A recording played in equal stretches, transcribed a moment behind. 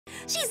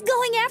She's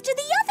going after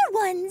the other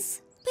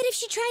ones. But if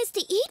she tries to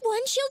eat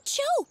one, she'll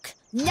choke.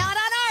 Not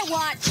on our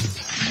watch.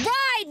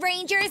 Ride,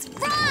 Rangers,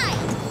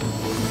 ride!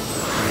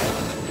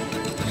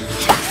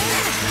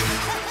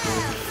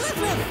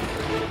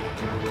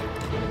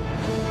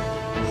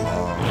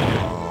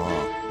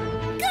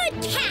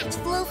 Good catch,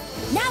 Floof.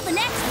 Now the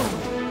next one.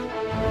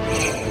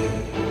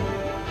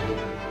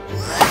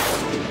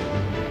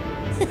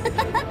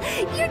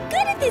 You're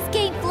good at this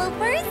game,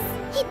 Floofers.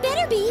 He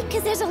better be,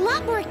 because there's a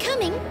lot more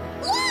coming.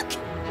 Look!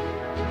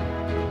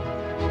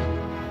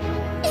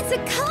 It's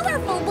a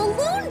colorful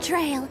balloon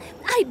trail.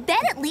 I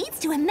bet it leads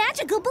to a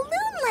magical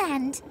balloon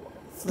land.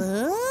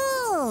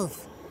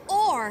 Floof.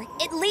 Or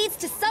it leads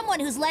to someone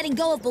who's letting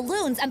go of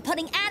balloons and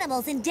putting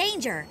animals in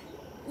danger.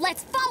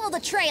 Let's follow the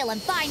trail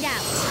and find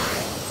out.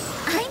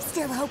 I'm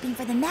still hoping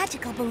for the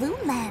magical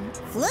balloon land.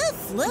 Floof,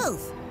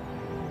 Floof.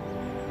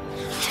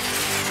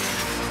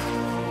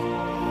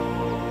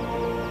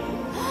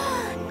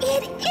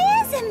 It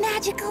is a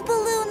magical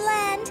balloon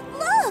land.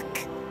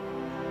 Look!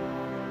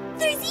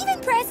 There's even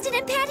Preston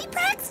and Patty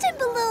Braxton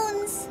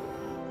balloons.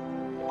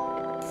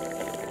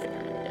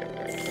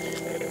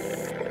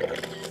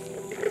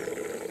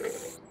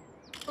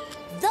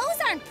 Those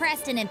aren't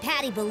Preston and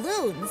Patty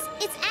balloons.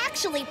 It's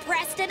actually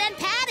Preston and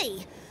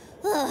Patty.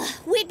 Ugh,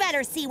 we'd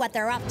better see what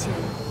they're up to.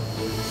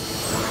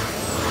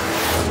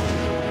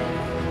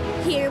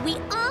 Here we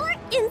are,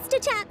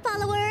 InstaChat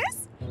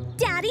followers.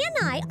 Daddy and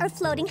I are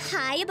floating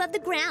high above the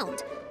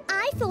ground.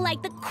 I feel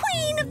like the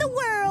queen of the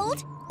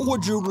world.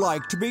 Would you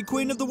like to be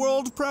queen of the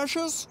world,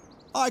 Precious?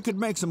 I could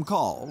make some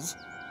calls.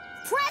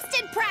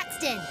 Preston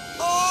Braxton!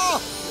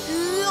 Oh,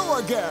 you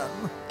again!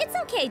 It's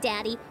okay,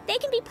 Daddy. They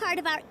can be part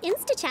of our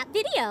InstaChat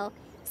video.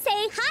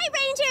 Say hi,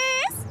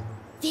 Rangers!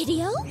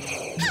 Video?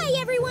 Hi,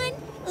 everyone.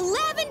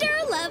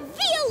 Lavender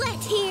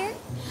LaViolette here.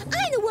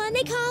 I'm the one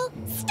they call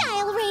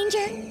Style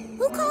Ranger.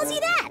 Who calls you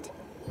that?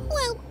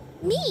 Well,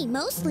 me,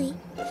 mostly.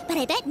 But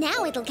I bet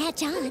now it'll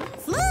catch on.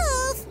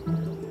 Floof!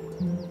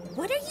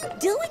 What are you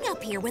doing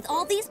up here with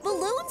all these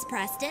balloons,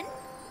 Preston?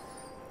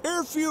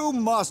 If you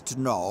must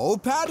know,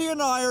 Patty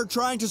and I are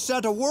trying to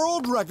set a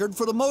world record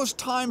for the most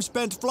time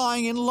spent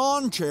flying in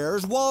lawn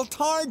chairs while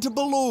tied to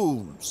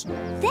balloons.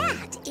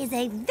 That is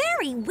a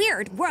very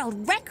weird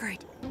world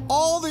record.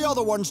 All the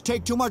other ones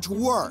take too much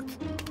work.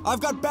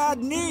 I've got bad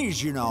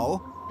knees, you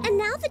know. And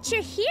now that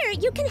you're here,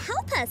 you can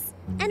help us.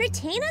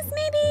 Entertain us,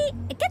 maybe?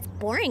 It gets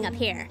boring up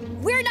here.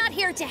 We're not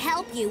here to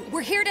help you.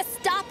 We're here to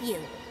stop you.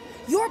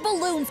 Your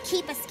balloons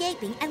keep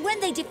escaping, and when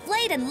they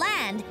deflate and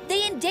land,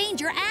 they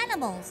endanger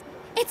animals.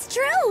 It's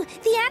true.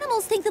 The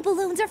animals think the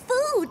balloons are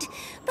food.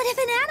 But if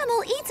an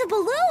animal eats a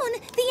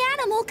balloon, the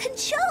animal can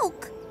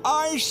choke.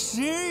 I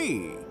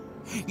see.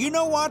 You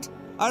know what?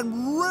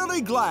 I'm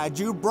really glad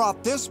you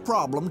brought this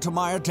problem to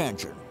my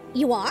attention.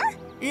 You are?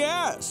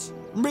 Yes,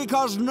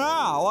 because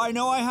now I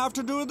know I have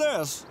to do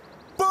this.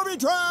 Booby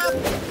trap!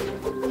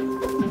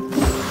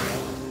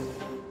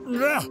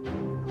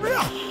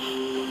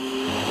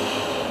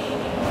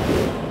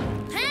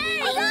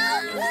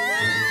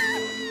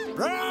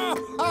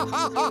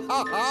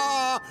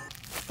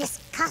 This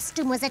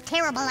costume was a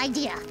terrible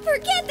idea.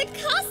 Forget the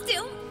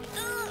costume.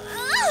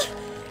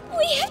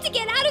 We have to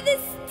get out of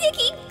this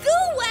sticky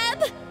goo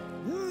web.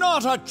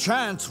 Not a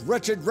chance,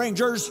 wretched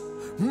Rangers.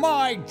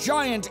 My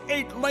giant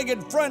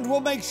eight-legged friend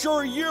will make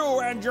sure you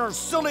and your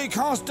silly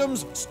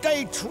costumes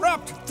stay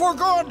trapped for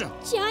good.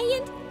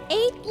 Giant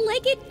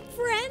eight-legged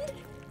friend?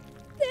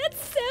 That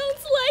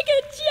sounds like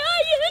a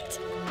giant!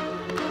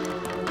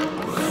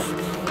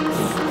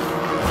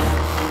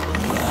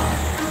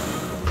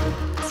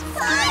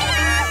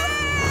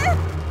 Fire!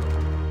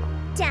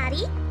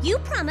 Daddy, you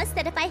promised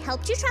that if I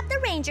helped you trap the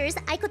Rangers,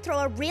 I could throw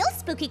a real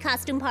spooky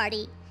costume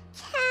party.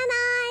 Can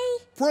I?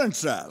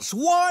 Princess,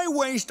 why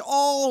waste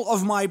all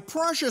of my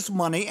precious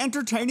money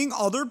entertaining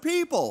other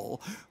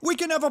people? We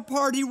can have a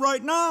party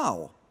right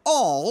now,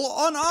 all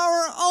on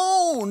our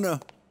own.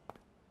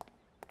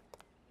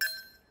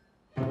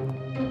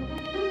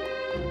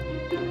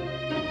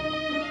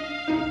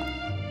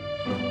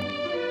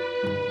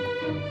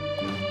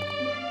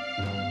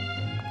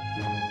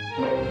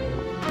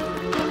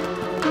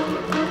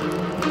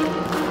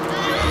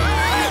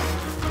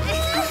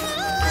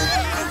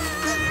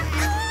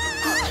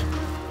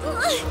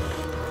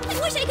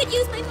 I could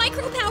use my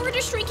micro power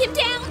to shrink him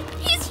down.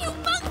 He's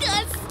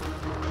humongous.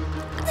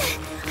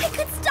 I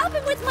could stop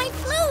him with my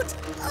flute,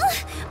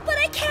 but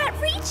I can't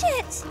reach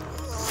it.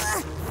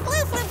 Floof,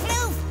 floof,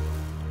 floof.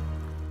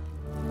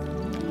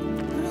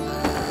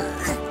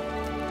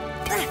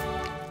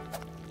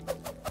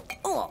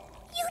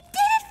 You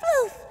did it,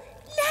 Floof.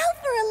 Now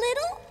for a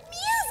little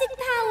music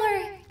power.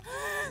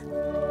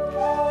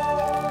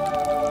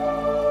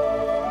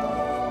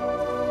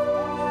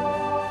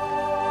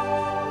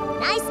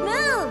 Nice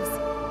moves!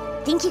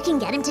 Think you can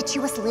get him to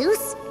chew us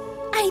loose?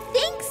 I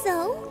think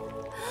so.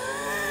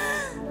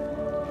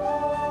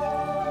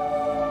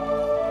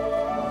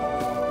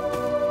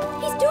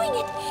 He's doing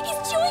it! He's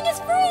chewing us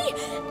free!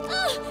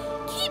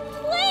 Keep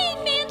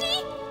playing,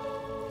 Mandy!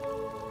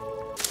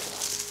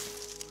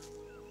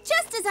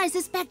 Just as I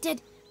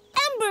suspected.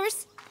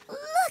 Embers!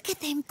 Look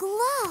at them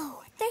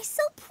glow. They're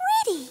so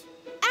pretty.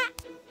 Ah!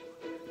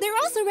 They're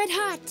also red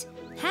hot.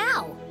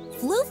 How?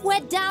 Floof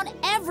wet down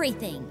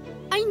everything.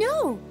 I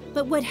know,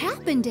 but what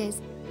happened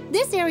is,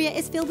 this area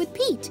is filled with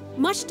peat,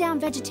 mushed down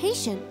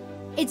vegetation.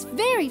 It's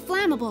very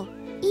flammable.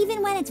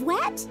 Even when it's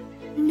wet?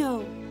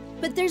 No,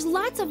 but there's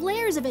lots of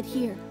layers of it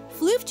here.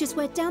 Floof just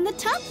wet down the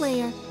top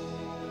layer.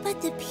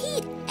 But the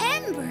peat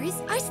embers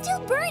are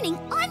still burning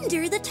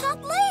under the top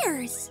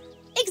layers.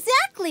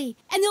 Exactly!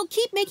 And they'll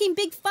keep making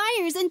big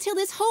fires until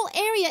this whole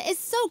area is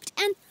soaked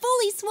and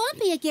fully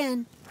swampy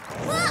again.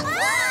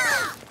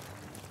 Ah!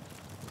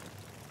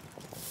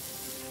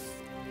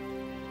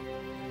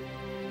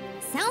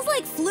 Sounds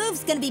like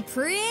Floof's gonna be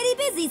pretty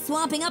busy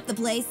swamping up the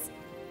place.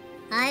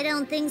 I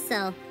don't think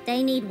so.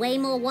 They need way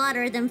more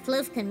water than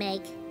Floof can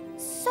make.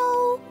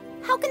 So,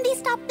 how can they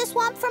stop the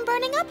swamp from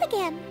burning up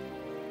again?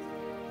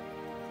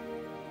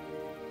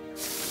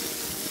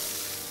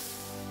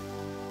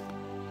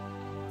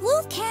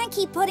 Floof can't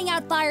keep putting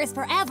out fires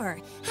forever.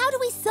 How do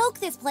we soak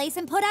this place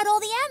and put out all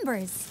the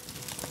embers?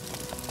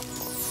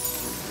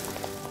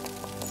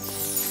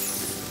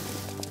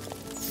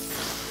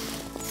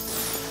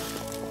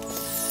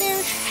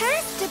 There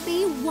has to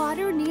be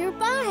water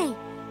nearby.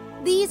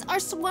 These are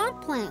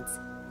swamp plants.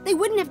 They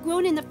wouldn't have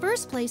grown in the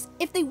first place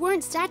if they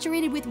weren't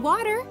saturated with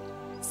water.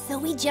 So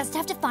we just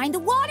have to find the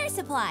water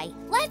supply.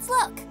 Let's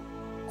look.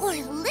 Or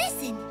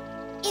listen.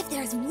 If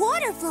there's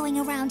water flowing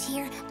around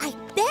here, I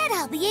bet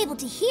I'll be able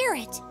to hear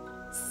it.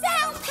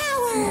 Sound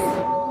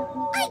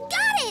power! I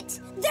got it!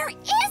 There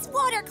is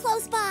water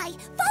close by.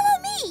 Follow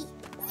me.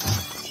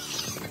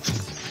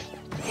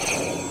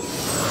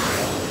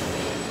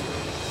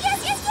 Yes!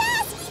 We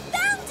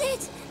found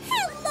it!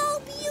 Hello,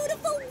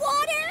 beautiful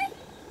water!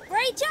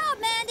 Great job,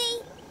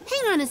 Mandy.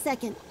 Hang on a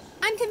second.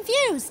 I'm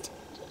confused.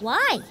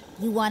 Why?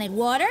 You wanted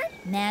water?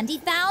 Mandy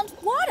found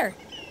water.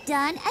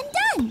 Done and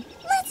done.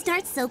 Let's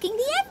start soaking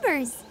the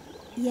embers.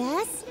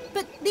 Yes,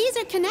 but these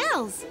are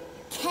canals.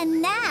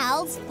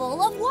 Canals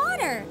full of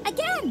water.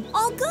 Again,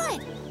 all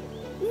good.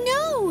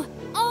 No,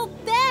 all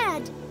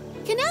bad.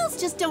 Canals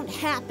just don't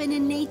happen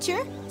in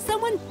nature.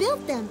 Someone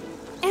built them.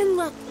 And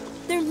look,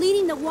 they're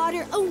leading the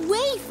water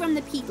away from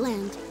the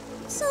peatland.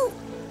 So,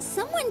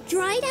 someone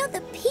dried out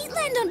the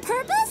peatland on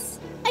purpose?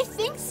 I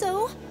think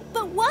so,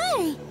 but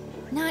why?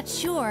 Not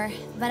sure,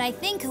 but I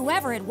think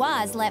whoever it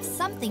was left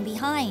something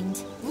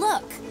behind.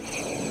 Look.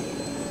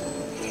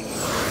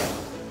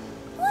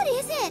 What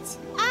is it?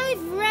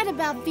 I've read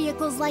about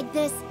vehicles like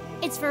this.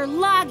 It's for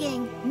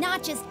logging.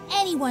 Not just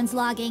anyone's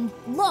logging.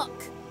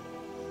 Look.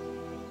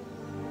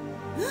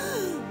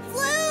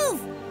 Floof!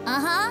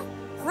 Uh-huh.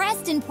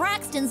 Preston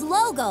Praxton's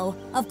logo.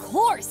 Of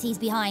course he's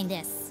behind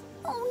this.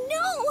 Oh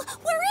no!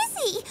 Where is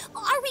he?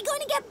 Are we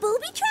going to get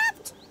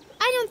booby-trapped?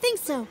 I don't think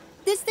so.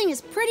 This thing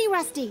is pretty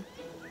rusty.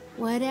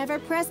 Whatever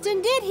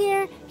Preston did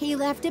here, he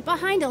left it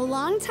behind a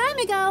long time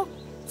ago.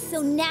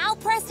 So now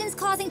Preston's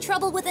causing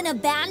trouble with an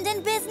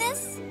abandoned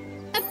business?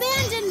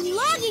 Abandoned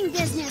logging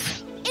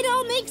business! It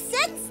all makes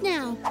sense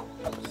now!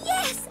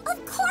 Yes,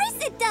 of course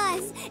it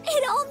does!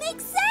 It all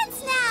makes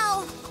sense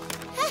now!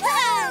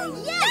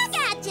 Yes!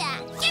 Back at ya!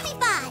 Give me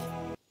 5!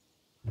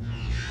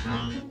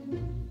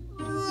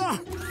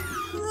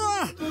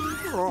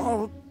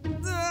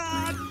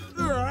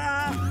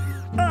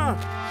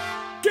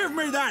 Give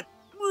me that!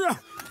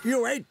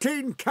 You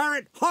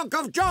 18-carat hunk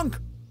of junk!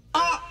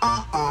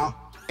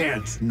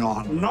 It's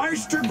not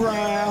nice to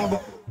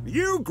grab.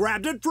 You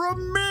grabbed it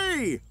from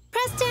me!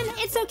 Preston,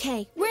 it's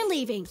okay. We're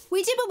leaving.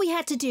 We did what we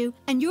had to do,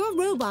 and your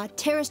robot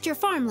terraced your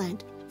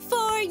farmland.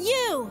 For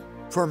you!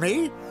 For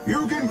me?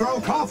 You can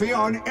grow coffee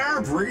on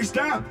every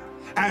step.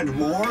 And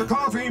more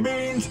coffee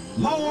means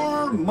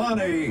more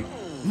money.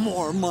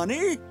 More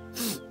money?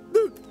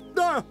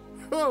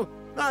 Oh,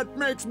 that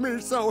makes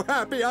me so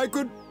happy I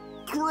could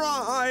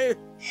cry.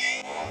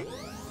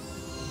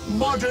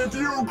 But if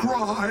you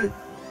cry,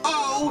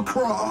 I'll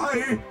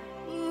cry.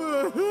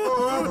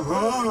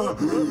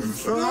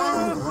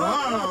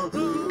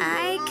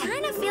 I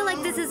kind of feel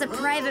like this is a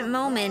private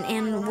moment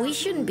and we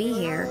shouldn't be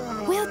here.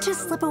 We'll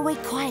just slip away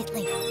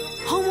quietly.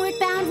 Homeward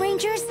bound,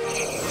 Rangers?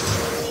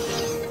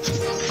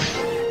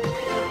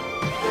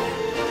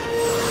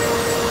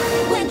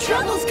 When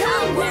troubles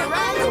come, we're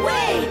on the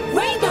way!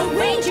 Rainbow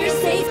Rangers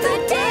save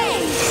the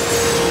day!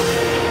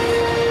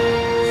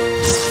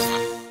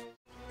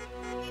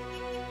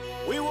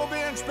 We will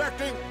be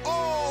inspecting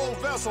all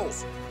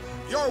vessels.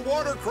 Your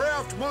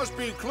watercraft must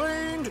be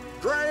cleaned,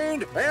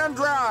 drained, and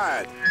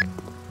dried.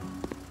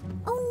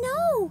 Oh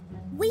no!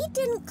 We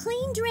didn't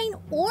clean, drain,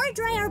 or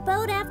dry our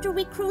boat after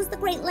we cruised the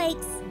Great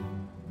Lakes.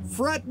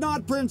 Fret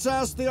not,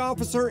 Princess. The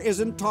officer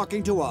isn't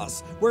talking to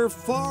us. We're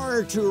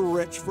far too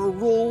rich for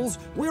rules.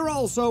 We're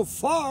also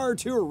far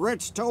too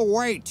rich to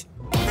wait.